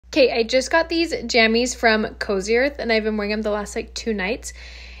Okay, I just got these jammies from Cozy Earth, and I've been wearing them the last like 2 nights.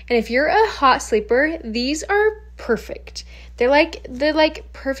 And if you're a hot sleeper, these are perfect. They're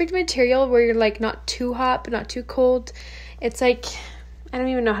like perfect material where you're like not too hot but not too cold. It's like, I don't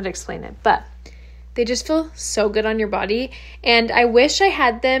even know how to explain it, but they just feel so good on your body. And I wish I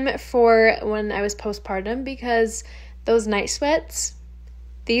had them for when I was postpartum, because those night sweats,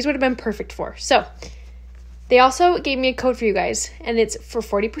 these would have been perfect for. So they also gave me a code for you guys, and it's for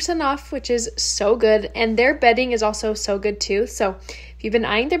 40% off, which is so good. And their bedding is also so good too. So if you've been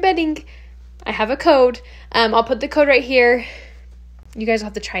eyeing their bedding, I have a code. I'll put the code right here. You guys will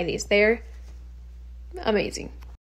have to try these. They're amazing.